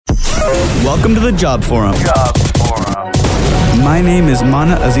Welcome to the Job Forum. My name is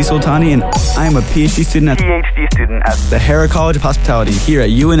Mana Aziz-Sultani, and I am a PhD student at the Hera College of Hospitality here at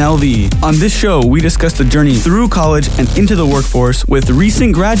UNLV. On this show, we discuss the journey through college and into the workforce with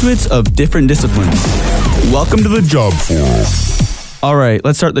recent graduates of different disciplines. Welcome to the Job Forum. All right,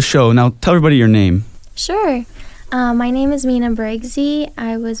 let's start the show. Now, tell everybody your name. Sure. My name is Meena Barikzi.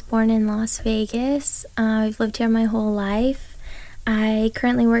 I was born in Las Vegas. I've lived here my whole life. I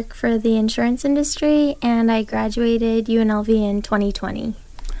currently work for the insurance industry, and I graduated UNLV in 2020.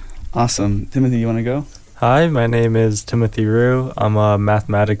 Awesome. Timothy, you want to go? Hi, my name is Timothy Ryu. I'm a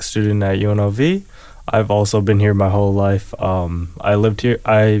mathematics student at UNLV. I've also been here my whole life. I lived here.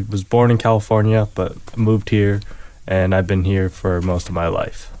 I was born in California, but moved here, and I've been here for most of my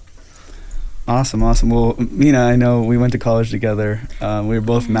life. Awesome. Well, Meena, I know we went to college together. We were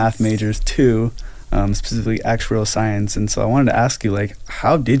both math majors too. Specifically actuarial science, and so I wanted to ask you,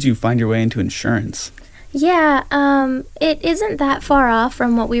 how did you find your way into insurance? Yeah, it isn't that far off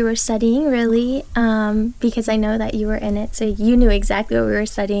from what we were studying, really, because I know that you were in it, so you knew exactly what we were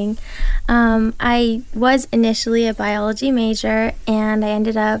studying. I was initially a biology major, and I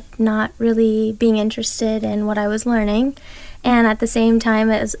ended up not really being interested in what I was learning. And at the same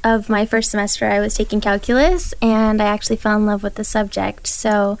time as of my first semester, I was taking calculus, and I actually fell in love with the subject.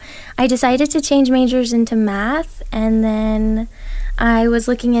 So I decided to change majors into math, and then I was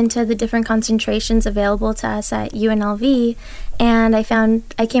looking into the different concentrations available to us at UNLV, and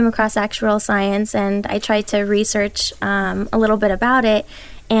I came across actuarial science, and I tried to research a little bit about it,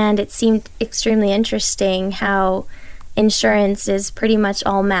 and it seemed extremely interesting how insurance is pretty much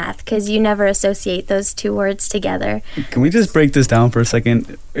all math, because you never associate those two words together. Can we just break this down for a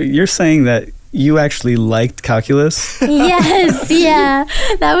second? You're saying that you actually liked calculus? Yes, yeah.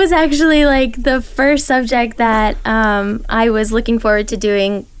 That was actually the first subject that I was looking forward to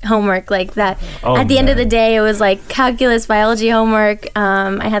doing homework like that. At the end of the day, it was calculus, biology homework.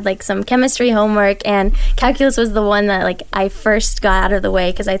 I had some chemistry homework, and calculus was the one that I first got out of the way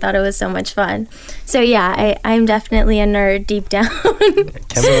because I thought it was so much fun. So yeah, I'm definitely a nerd deep down.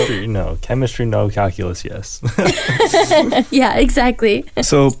 Chemistry no, calculus yes. Yeah, exactly.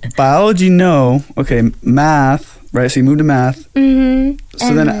 So biology no, okay, math, right? So you moved to math. Mm-hmm.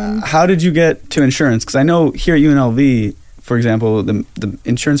 So then how did you get to insurance? Because I know here at UNLV, for example, the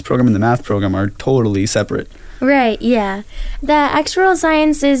insurance program and the math program are totally separate. Right, yeah. The actuarial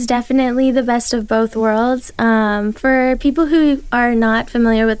science is definitely the best of both worlds. For people who are not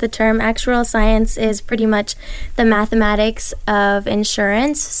familiar with the term, actuarial science is pretty much the mathematics of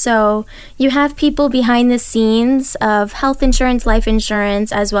insurance. So you have people behind the scenes of health insurance, life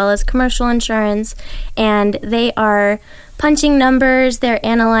insurance, as well as commercial insurance, and they are punching numbers, they're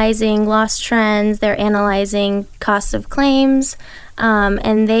analyzing loss trends, they're analyzing costs of claims,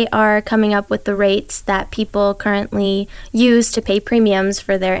 and they are coming up with the rates that people currently use to pay premiums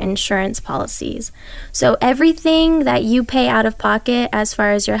for their insurance policies. So everything that you pay out of pocket as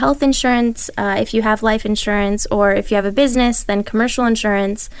far as your health insurance, if you have life insurance, or if you have a business, then commercial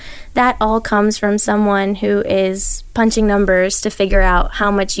insurance, that all comes from someone who is punching numbers to figure out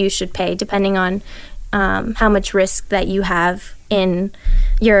how much you should pay, depending on how much risk that you have in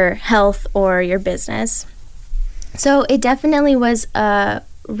your health or your business. So it definitely was a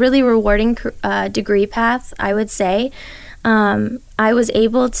really rewarding degree path, I would say. I was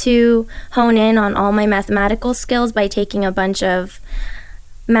able to hone in on all my mathematical skills by taking a bunch of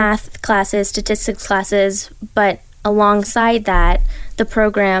math classes, statistics classes, but alongside that, the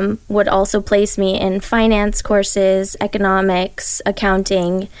program would also place me in finance courses, economics,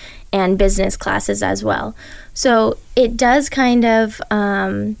 accounting, and business classes as well. So it does kind of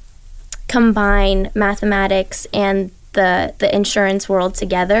combine mathematics and the insurance world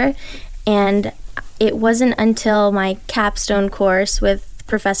together. And it wasn't until my capstone course with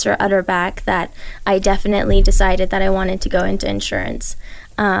Professor Utterback that I definitely decided that I wanted to go into insurance.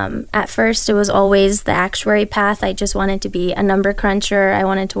 At first, it was always the actuary path. I just wanted to be a number cruncher. I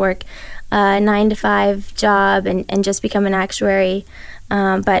wanted to work a 9-to-5 job and just become an actuary.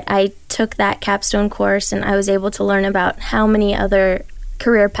 But I took that capstone course, and I was able to learn about how many other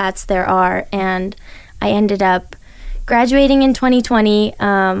career paths there are, and I ended up graduating in 2020,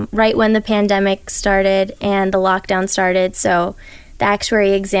 right when the pandemic started and the lockdown started, so the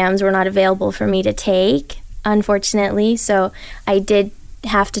actuary exams were not available for me to take, unfortunately, so I did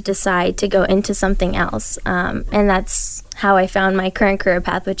have to decide to go into something else, and that's how I found my current career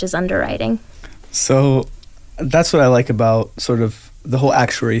path, which is underwriting. So that's what I like about sort of the whole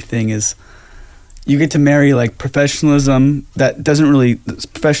actuary thing is you get to marry professionalism that doesn't really,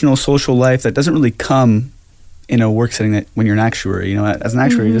 professional social life that doesn't really come in a work setting that when you're an actuary, you know, as an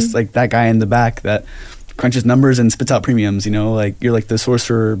actuary, you're just like that guy in the back that crunches numbers and spits out premiums, you know, like you're like the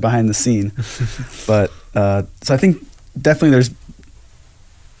sorcerer behind the scene. But so I think definitely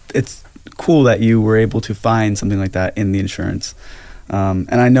it's cool that you were able to find something like that in the insurance. And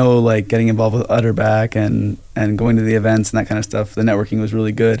I know like getting involved with Utterback and going to the events and that kind of stuff, the networking was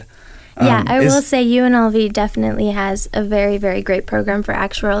really good. Yeah, I will say UNLV definitely has a very, very great program for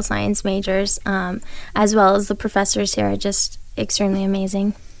actuarial science majors, as well as the professors here are just extremely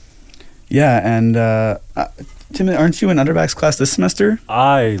amazing. Yeah, and Tim, aren't you in Utterback's class this semester?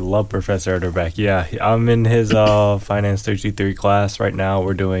 I love Professor Utterback. Yeah, I'm in his Finance 33 class right now.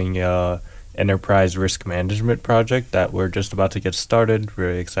 We're doing enterprise risk management project that we're just about to get started.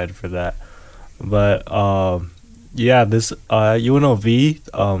 Really excited for that. But yeah, this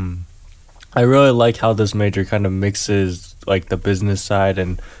UNLV, I really like how this major kind of mixes like the business side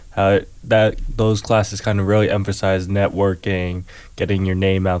and how those classes kind of really emphasize networking, getting your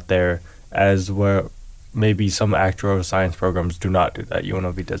name out there, as where maybe some actuarial science programs do not do that.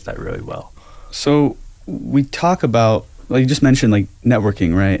 UNLV does that really well. So we talk about, like you just mentioned, like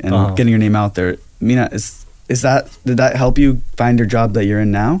networking, right, and getting your name out there. Meena, did that help you find your job that you're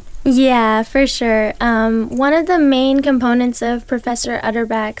in now? Yeah, for sure. One of the main components of Professor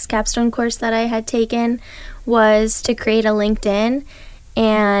Utterback's capstone course that I had taken was to create a LinkedIn,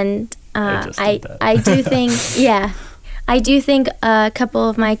 and I do think, yeah, I do think a couple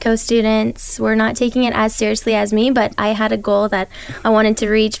of my co-students were not taking it as seriously as me, but I had a goal that I wanted to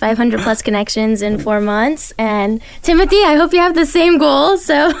reach 500 plus connections in 4 months. And Timothy, I hope you have the same goal.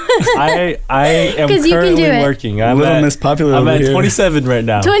 So I am currently working. I'm at Miss Popular. I'm at here. 27 right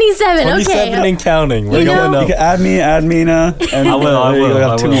now. 27, okay. 27 and counting. We're going up. You can add me, add Meena. And I will.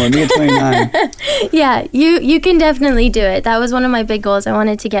 have 2 more. Me at 29. Yeah, you can definitely do it. That was one of my big goals. I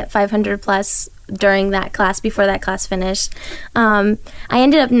wanted to get 500 plus during that class, before that class finished. I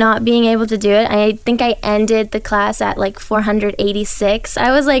ended up not being able to do it. I think I ended the class at like 486.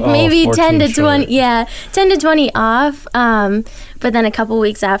 I was like maybe 10 to 20, 10 to 20 off. But then a couple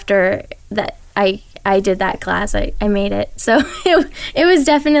weeks after that, I did that class. I made it. So it was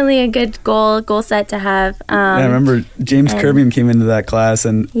definitely a good goal set to have. I remember James Kirby came into that class,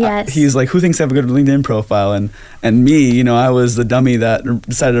 and he's like, who thinks I have a good LinkedIn profile? And me, you know, I was the dummy that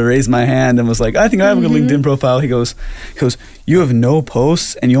decided to raise my hand and was like, I think I have a good LinkedIn profile. He goes, you have no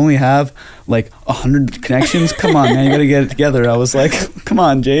posts and you only have like 100 connections? Come on, man, you got to get it together. I was like, come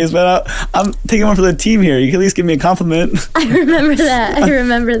on, James, but I'm taking one for the team here. You can at least give me a compliment. I remember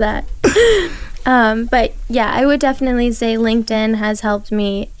that. But yeah, I would definitely say LinkedIn has helped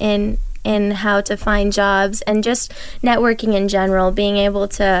me in how to find jobs and just networking in general, being able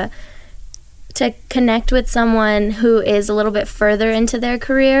to connect with someone who is a little bit further into their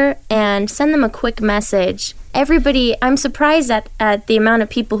career and send them a quick message. I'm surprised at the amount of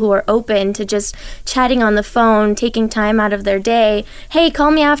people who are open to just chatting on the phone, taking time out of their day. Hey,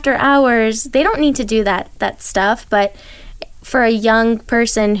 call me after hours. They don't need to do that stuff, but for a young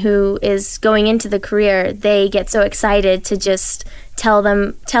person who is going into the career, they get so excited to just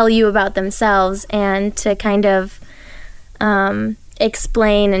tell you about themselves and to kind of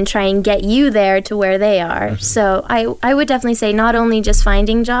explain and try and get you there to where they are. Mm-hmm. So I would definitely say not only just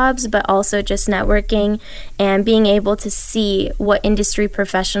finding jobs, but also just networking and being able to see what industry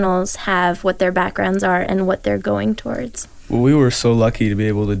professionals have, what their backgrounds are, and what they're going towards. Well, we were so lucky to be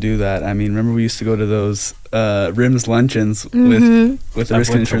able to do that. I mean, remember we used to go to those RIMS luncheons with the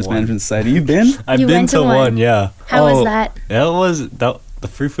Risk and Insurance Management Society. You've been? I've been to one, yeah. How was that? The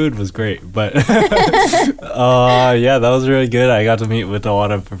free food was great, but yeah, that was really good. I got to meet with a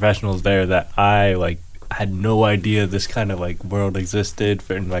lot of professionals there that I had no idea this kind of world existed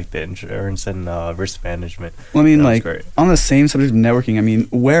for the insurance and risk management. Well, I mean, on the same subject of networking, I mean,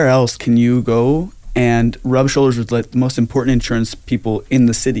 where else can you go and rub shoulders with the most important insurance people in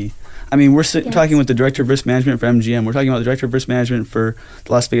the city? I mean, we're talking with the Director of Risk Management for MGM. We're talking about the Director of Risk Management for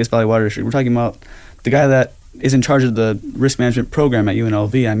the Las Vegas Valley Water District. We're talking about the guy that is in charge of the risk management program at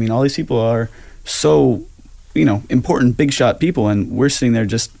UNLV. I mean, all these people are so, important, big shot people, and we're sitting there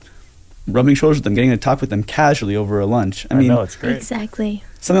just rubbing shoulders with them, getting to talk with them casually over a lunch. I mean, know, it's great. Exactly.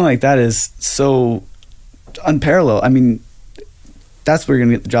 Something like that is so unparalleled. I mean, that's where you're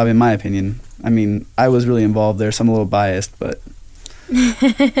going to get the job, in my opinion. I mean, I was really involved there, so I'm a little biased, but...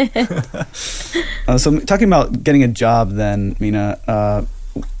 So talking about getting a job then, Meena,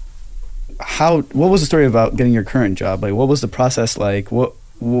 what was the story about getting your current job? What was the process like? What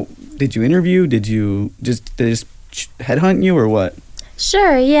did you interview? Did they just headhunt you or what?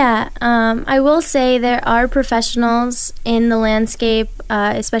 Sure, yeah. I will say there are professionals in the landscape,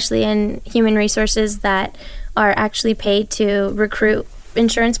 especially in human resources, that are actually paid to recruit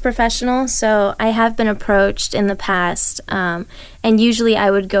insurance professionals. So I have been approached in the past, and usually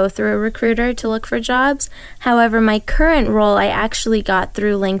I would go through a recruiter to look for jobs. However, my current role I actually got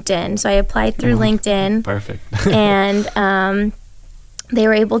through LinkedIn. So I applied through LinkedIn. Perfect. And they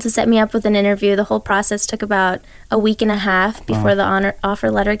were able to set me up with an interview. The whole process took about a week and a half before the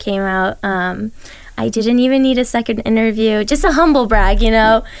offer letter came out. I didn't even need a second interview. Just a humble brag,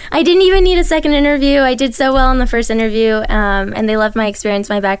 I didn't even need a second interview. I did so well in the first interview, and they loved my experience,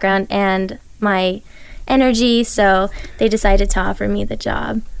 my background, and my energy, so they decided to offer me the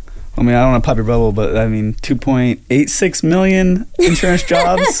job. I mean, I don't want to pop your bubble, but I mean, 2.86 million insurance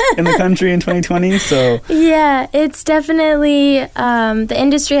jobs in the country in 2020. So yeah, it's definitely the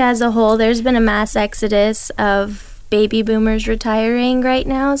industry as a whole. There's been a mass exodus of baby boomers retiring right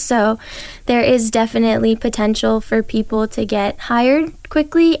now. So there is definitely potential for people to get hired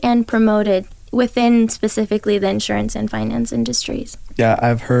quickly and promoted within specifically the insurance and finance industries. Yeah,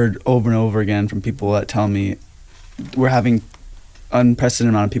 I've heard over and over again from people that tell me we're having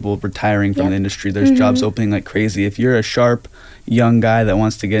unprecedented amount of people retiring from the industry. There's jobs opening like crazy. If you're a sharp young guy that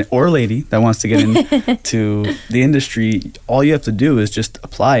wants to get, or lady that wants to get into the industry, all you have to do is just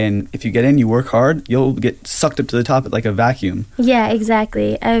apply, and if you get in, you work hard, you'll get sucked up to the top like a vacuum. Yeah,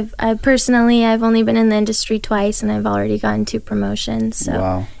 exactly. I personally, I've only been in the industry twice, and I've already gotten 2 promotions. So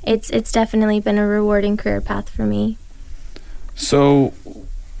wow. It's definitely been a rewarding career path for me. So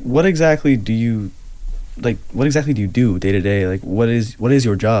what exactly do you do day to day? Like, what is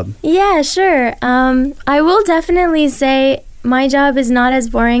your job? Yeah, sure. I will definitely say my job is not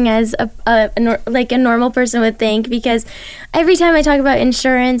as boring as a normal person would think, because every time I talk about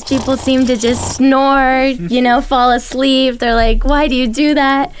insurance, people seem to just snore, fall asleep. They're like, why do you do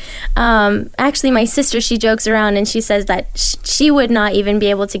that? Actually, my sister, she jokes around and she says that she would not even be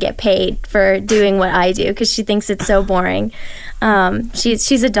able to get paid for doing what I do because she thinks it's so boring.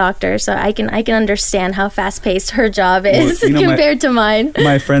 She's a doctor, so I can understand how fast-paced her job is compared to mine.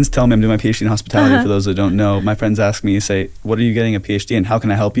 My friends tell me I'm doing my PhD in hospitality. For those that don't know, my friends ask me, say, what are you getting a PhD in? How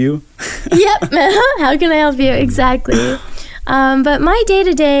can I help you? Yep. How can I help you? Exactly. But my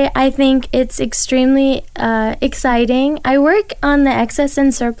day-to-day, I think it's extremely exciting. I work on the excess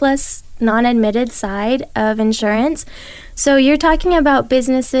and surplus non-admitted side of insurance. So you're talking about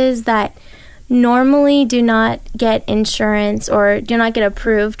businesses that normally do not get insurance or do not get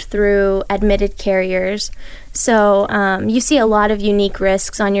approved through admitted carriers. So you see a lot of unique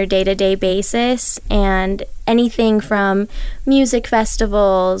risks on your day-to-day basis, and anything from music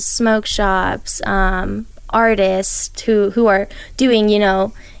festivals, smoke shops, artists who are doing,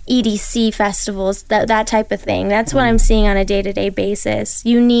 EDC festivals, that type of thing. That's what I'm seeing on a day-to-day basis.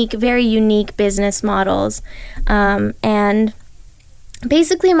 Very unique business models. And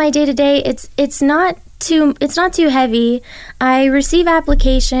basically my day-to-day, it's not too heavy. I receive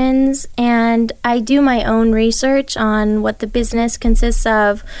applications and I do my own research on what the business consists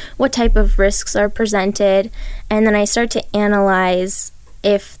of, what type of risks are presented, and then I start to analyze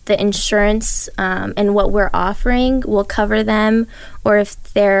if the insurance and what we're offering will cover them, or if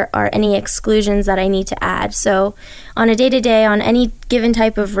there are any exclusions that I need to add. So on a day-to-day, on any given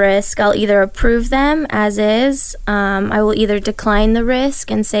type of risk, I'll either approve them as is. I will either decline the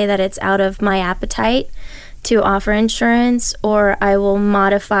risk and say that it's out of my appetite to offer insurance, or I will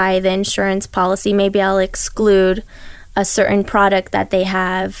modify the insurance policy. Maybe I'll exclude a certain product that they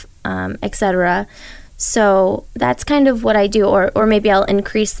have, etc. So that's kind of what I do, or maybe I'll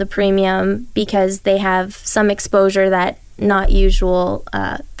increase the premium because they have some exposure that not usual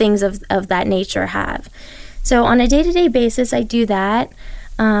things of that nature have. So on a day-to-day basis, I do that.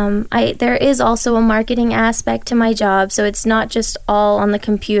 There is also a marketing aspect to my job, so it's not just all on the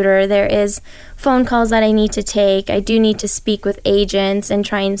computer. There is phone calls that I need to take. I do need to speak with agents and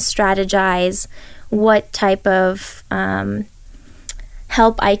try and strategize what type of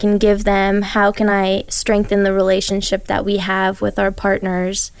help I can give them, how can I strengthen the relationship that we have with our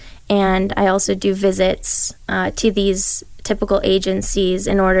partners. And I also do visits to these typical agencies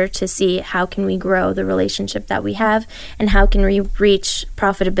in order to see how can we grow the relationship that we have and how can we reach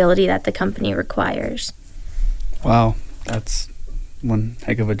profitability that the company requires. Wow, that's one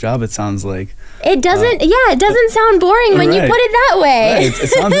heck of a job, it sounds like. It doesn't sound boring when you put it that way. Right. It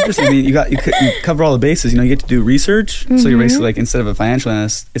sounds interesting. I mean, you cover all the bases. You get to do research. So you're basically like, instead of a financial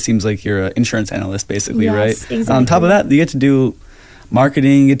analyst, it seems like you're an insurance analyst, basically, yes, right? Exactly. On top of that, you get to do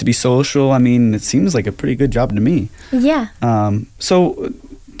marketing. You get to be social. I mean, it seems like a pretty good job to me. Yeah. So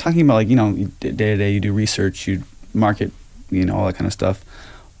talking about day to day, you do research, you market, all that kind of stuff.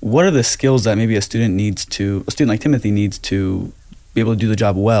 What are the skills that maybe a student like Timothy needs to be able to do the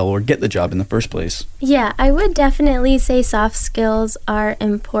job well or get the job in the first place? Yeah, I would definitely say soft skills are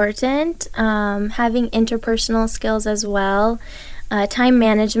important. Having interpersonal skills as well. Time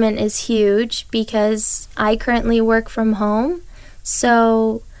management is huge because I currently work from home.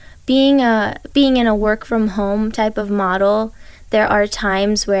 So being in a work from home type of model, there are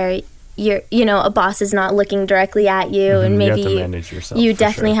times where a boss is not looking directly at you, and maybe you have to manage yourself. You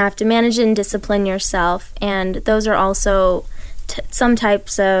definitely have to manage and discipline yourself, and those are also some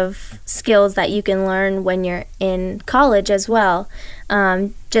types of skills that you can learn when you're in college as well.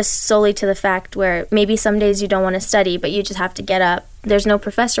 Just solely to the fact where maybe some days you don't want to study, but you just have to get up. There's no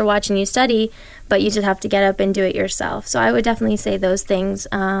professor watching you study, but you just have to get up and do it yourself. So I would definitely say those things,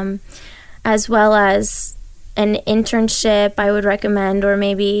 as well as an internship I would recommend, or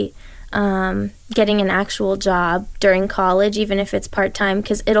maybe getting an actual job during college, even if it's part-time,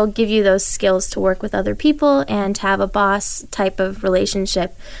 because it'll give you those skills to work with other people and have a boss type of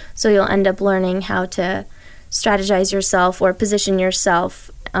relationship. So you'll end up learning how to strategize yourself or position yourself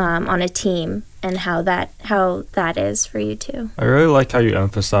on a team, and how that is for you too. I really like how you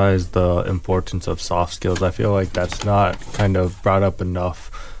emphasize the importance of soft skills. I feel like that's not kind of brought up enough.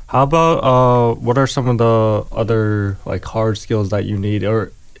 How about what are some of the other like hard skills that you need?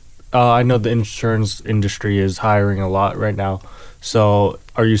 Or I know the insurance industry is hiring a lot right now. So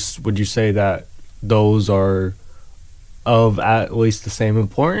would you say that those are of at least the same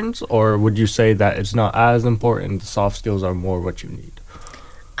importance, or would you say that it's not as important, the soft skills are more what you need?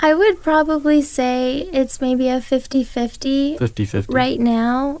 I would probably say it's maybe a 50-50 right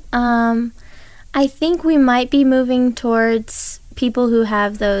now. I think we might be moving towards people who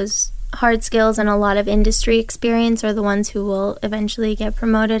have those hard skills and a lot of industry experience are the ones who will eventually get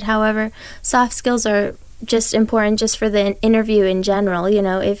promoted. However, soft skills are just important just for the interview in general.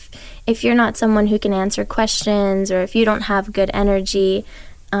 If you're not someone who can answer questions, or if you don't have good energy,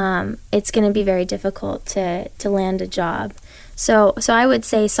 it's going to be very difficult to land a job. So I would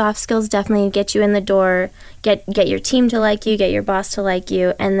say soft skills definitely get you in the door, get your team to like you, get your boss to like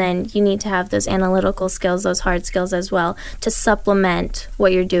you, and then you need to have those analytical skills, those hard skills as well, to supplement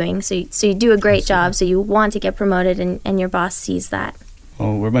what you're doing. So you do a great job, so you want to get promoted, and your boss sees that.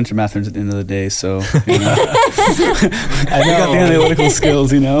 Well, we're a bunch of math nerds at the end of the day, so we got the analytical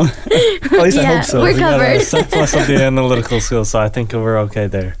skills, At least I hope so. We're covered. Got a surplus of the analytical skills, so I think we're okay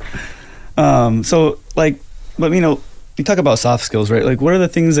there. You talk about soft skills, right? Like, what are the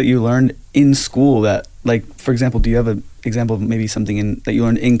things that you learned in school that, like, for example, do you have an example of maybe something that you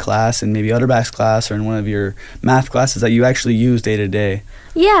learned in class, in maybe Utterback's class or in one of your math classes that you actually use day to day?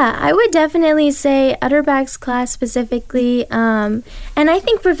 Yeah, I would definitely say Utterback's class specifically, and I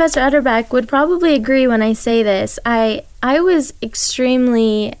think Professor Utterback would probably agree when I say this. I was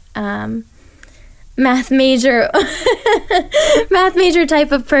extremely math major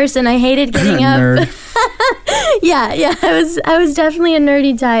type of person. I hated getting up. Nerd. Yeah, I was definitely a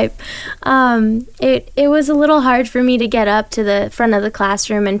nerdy type. It was a little hard for me to get up to the front of the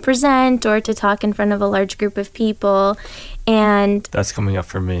classroom and present, or to talk in front of a large group of people. And that's coming up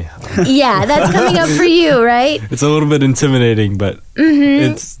for me. Yeah, that's coming up for you, right? It's a little bit intimidating, but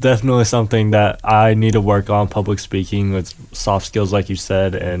it's definitely something that I need to work on, public speaking with soft skills, like you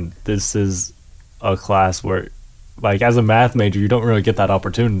said. And this is a class where, like, as a math major, you don't really get that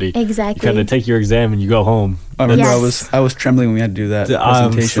opportunity. Exactly. You kind of take your exam and you go home. I remember I was trembling when we had to do that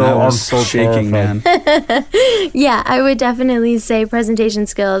presentation. I was so shaking, man. Yeah, I would definitely say presentation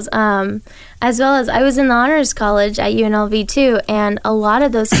skills. As well as I was in the honors college at UNLV too, and a lot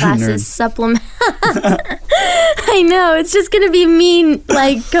of those classes supplement. I know, it's just going to be me,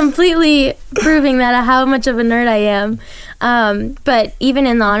 like, completely proving that how much of a nerd I am. But even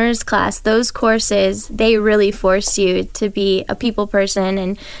in the honors class, those courses, they really force you to be a people person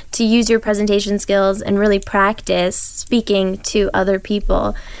and to use your presentation skills and really practice speaking to other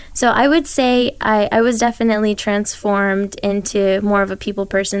people. So I would say I was definitely transformed into more of a people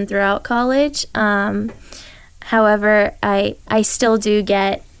person throughout college. However, I still do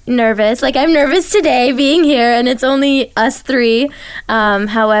get nervous. Like, I'm nervous today being here, and it's only us three.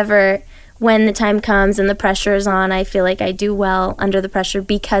 However, when the time comes and the pressure is on, I feel like I do well under the pressure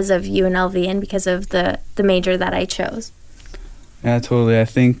because of UNLV and because of the major that I chose. Yeah, totally. I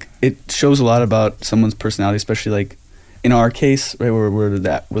think it shows a lot about someone's personality, especially like in our case, right, where we're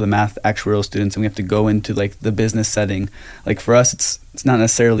the math actuarial students and we have to go into like the business setting. Like for us, it's not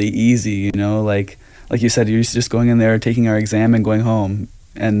necessarily easy, like you said, you're used to just going in there, taking our exam and going home,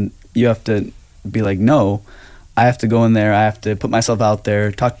 and you have to be like, no, I have to go in there, I have to put myself out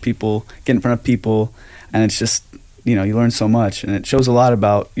there, talk to people, get in front of people, and it's just, you learn so much, and it shows a lot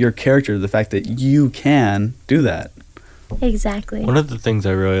about your character, the fact that you can do that. Exactly. One of the things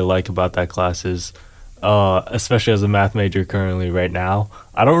I really like about that class is, especially as a math major currently right now,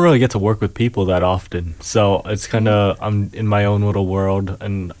 I don't really get to work with people that often. So it's kind of, I'm in my own little world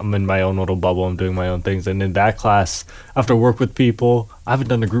and I'm in my own little bubble. I'm doing my own things. And in that class, I have to work with people. I haven't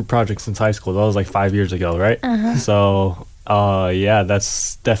done a group project since high school. That was like 5 years ago, right? So, yeah,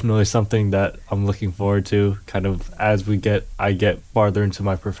 that's definitely something that I'm looking forward to kind of as I get farther into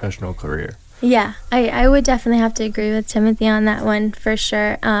my professional career. Yeah, I would definitely have to agree with Timothy on that one for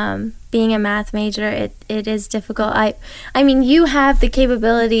sure. Being a math major, it is difficult. I mean, you have the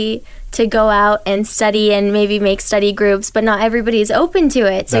capability to go out and study and maybe make study groups, but not everybody's open to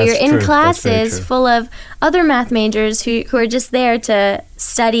it. So you're in classes full of other math majors who are just there to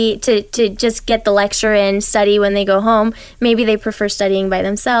study, to just get the lecture in, study when they go home. Maybe they prefer studying by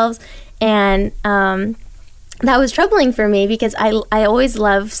themselves. And that was troubling for me because I always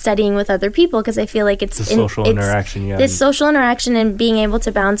love studying with other people because I feel like it's social interaction. Yeah, this social interaction and being able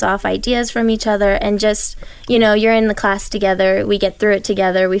to bounce off ideas from each other and just, you're in the class together, we get through it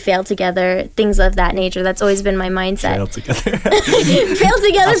together, we fail together, things of that nature. That's always been my mindset. Fail together. Fail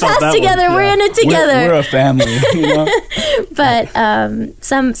together, pass together, we're in it together. We're a family, But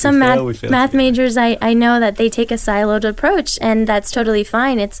some math majors, I know that they take a siloed approach, and that's totally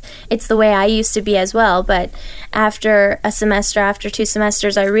fine. It's the way I used to be as well, but after a semester, after 2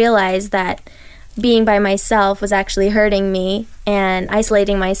 semesters, I realized that being by myself was actually hurting me, and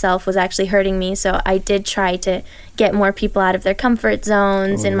isolating myself was actually hurting me. So I did try to get more people out of their comfort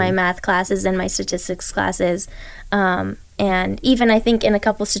zones in my math classes and my statistics classes. And even I think in a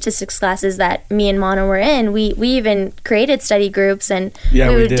couple statistics classes that me and Mana were in, we even created study groups, and we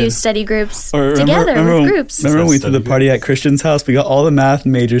would do study groups together with groups. Remember when we threw the party at Christian's house? We got all the math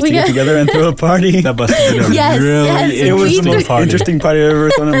majors to get together and throw a party. That must have been it was the most interesting party I've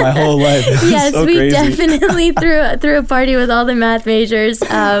ever thrown in my whole life. Yes, so we crazy. definitely threw a party with all the math majors.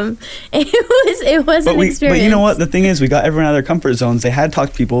 It was an experience. But you know what? The thing is, we got everyone out of their comfort zones. They had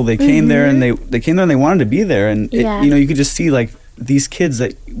talked to people. They came there and they came there and they wanted to be there. And you could just see like these kids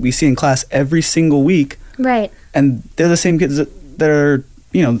that we see in class every single week, right? And they're the same kids that are,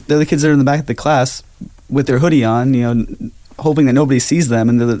 they're the kids that are in the back of the class with their hoodie on, hoping that nobody sees them,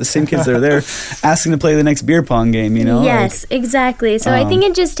 and they're the same kids that are there asking to play the next beer pong game, Yes, exactly. So I think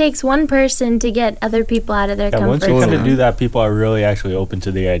it just takes one person to get other people out of their comfort zone. Once you kind of do that, people are really actually open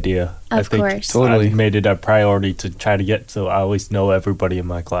to the idea. Of course. Totally. I made it a priority to try to get so I always know everybody in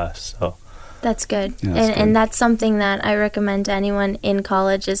my class. So that's good. And that's something that I recommend to anyone in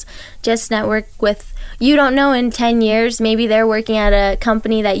college is just network with, you don't know, in 10 years, maybe they're working at a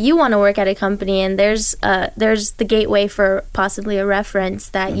company that you want to work at a company, and there's the gateway for possibly a reference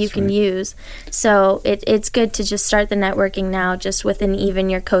that you can use. So it's good to just start the networking now, just within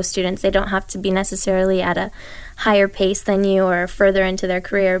even your co-students. They don't have to be necessarily at a higher pace than you or further into their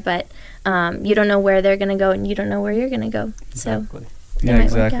career, but you don't know where they're going to go, and you don't know where you're going to go. Exactly. So yeah,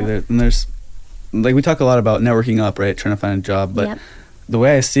 exactly. And there's, like, we talk a lot about networking up, right? Trying to find a job. But the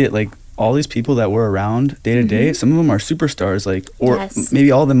way I see it, like, all these people that we're around day to day, some of them are superstars, like, or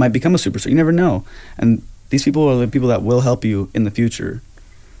maybe all of them might become a superstar. You never know. And these people are the people that will help you in the future.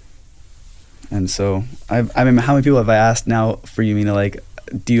 And so, I mean, how many people have I asked now for you, Meena, like,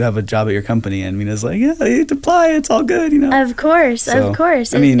 do you have a job at your company? And Meena's like, yeah, you apply, it's all good, Of course, so, of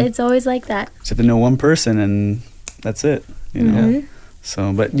course. I mean, it's always like that. Just have to know one person, and that's it, know.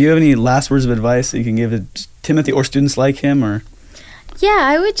 So, but do you have any last words of advice that you can give to Timothy or students like him, or? Yeah,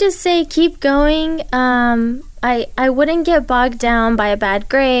 I would just say keep going. I wouldn't get bogged down by a bad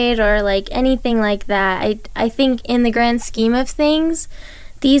grade or like anything like that. I think in the grand scheme of things,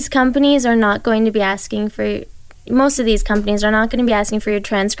 these companies are not going to be asking for, most of these companies are not going to be asking for your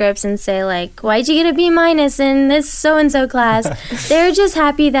transcripts and say like, why'd you get a B- in this so-and-so class? They're just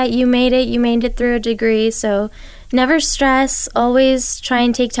happy that you made it through a degree. So never stress, always try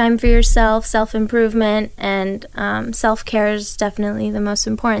and take time for yourself, self-improvement, and self-care is definitely the most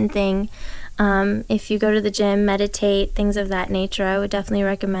important thing. If you go to the gym, meditate, things of that nature, I would definitely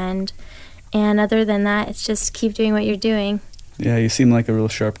recommend. And other than that, it's just keep doing what you're doing. Yeah, you seem like a real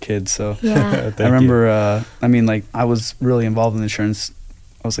sharp kid, so. Yeah. I remember, I was really involved in insurance.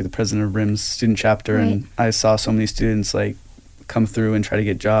 I was like the president of RIM's student chapter, and I saw so many students like come through and try to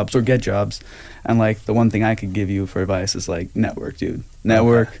get jobs. And like the one thing I could give you for advice is like network, dude.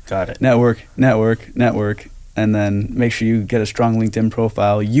 Network. Okay, got it. Network. And then make sure you get a strong LinkedIn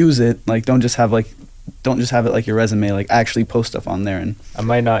profile. Use it. Like, don't just have like don't just have it like your resume, like actually post stuff on there. And I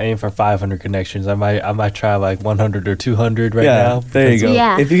might not aim for 500 connections. I might try like 100 or 200 right now. There you go.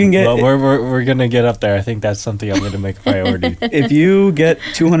 Yeah. If you can get, well, we're gonna get up there. I think that's something I'm gonna make a priority. if you get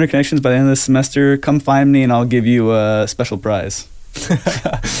 200 connections by the end of the semester, come find me and I'll give you a special prize.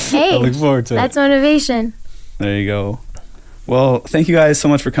 Hey, I look forward to that's motivation. There you go. Well, thank you guys so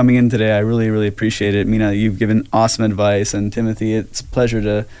much for coming in today. I really, really appreciate it. Meena, you've given awesome advice. And Timothy, it's a pleasure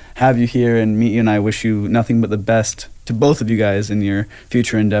to have you here and meet you. And I wish you nothing but the best to both of you guys in your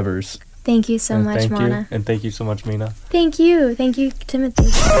future endeavors. Thank you so much, Mana. And thank you so much, Meena. Thank you, Timothy.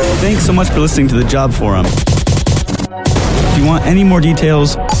 Thanks so much for listening to the Job Forum. If you want any more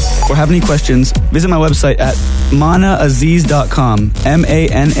details or have any questions, visit my website at manaaziz.com,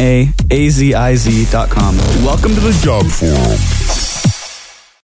 MANAAZIZ.com. Welcome to the Job Forum.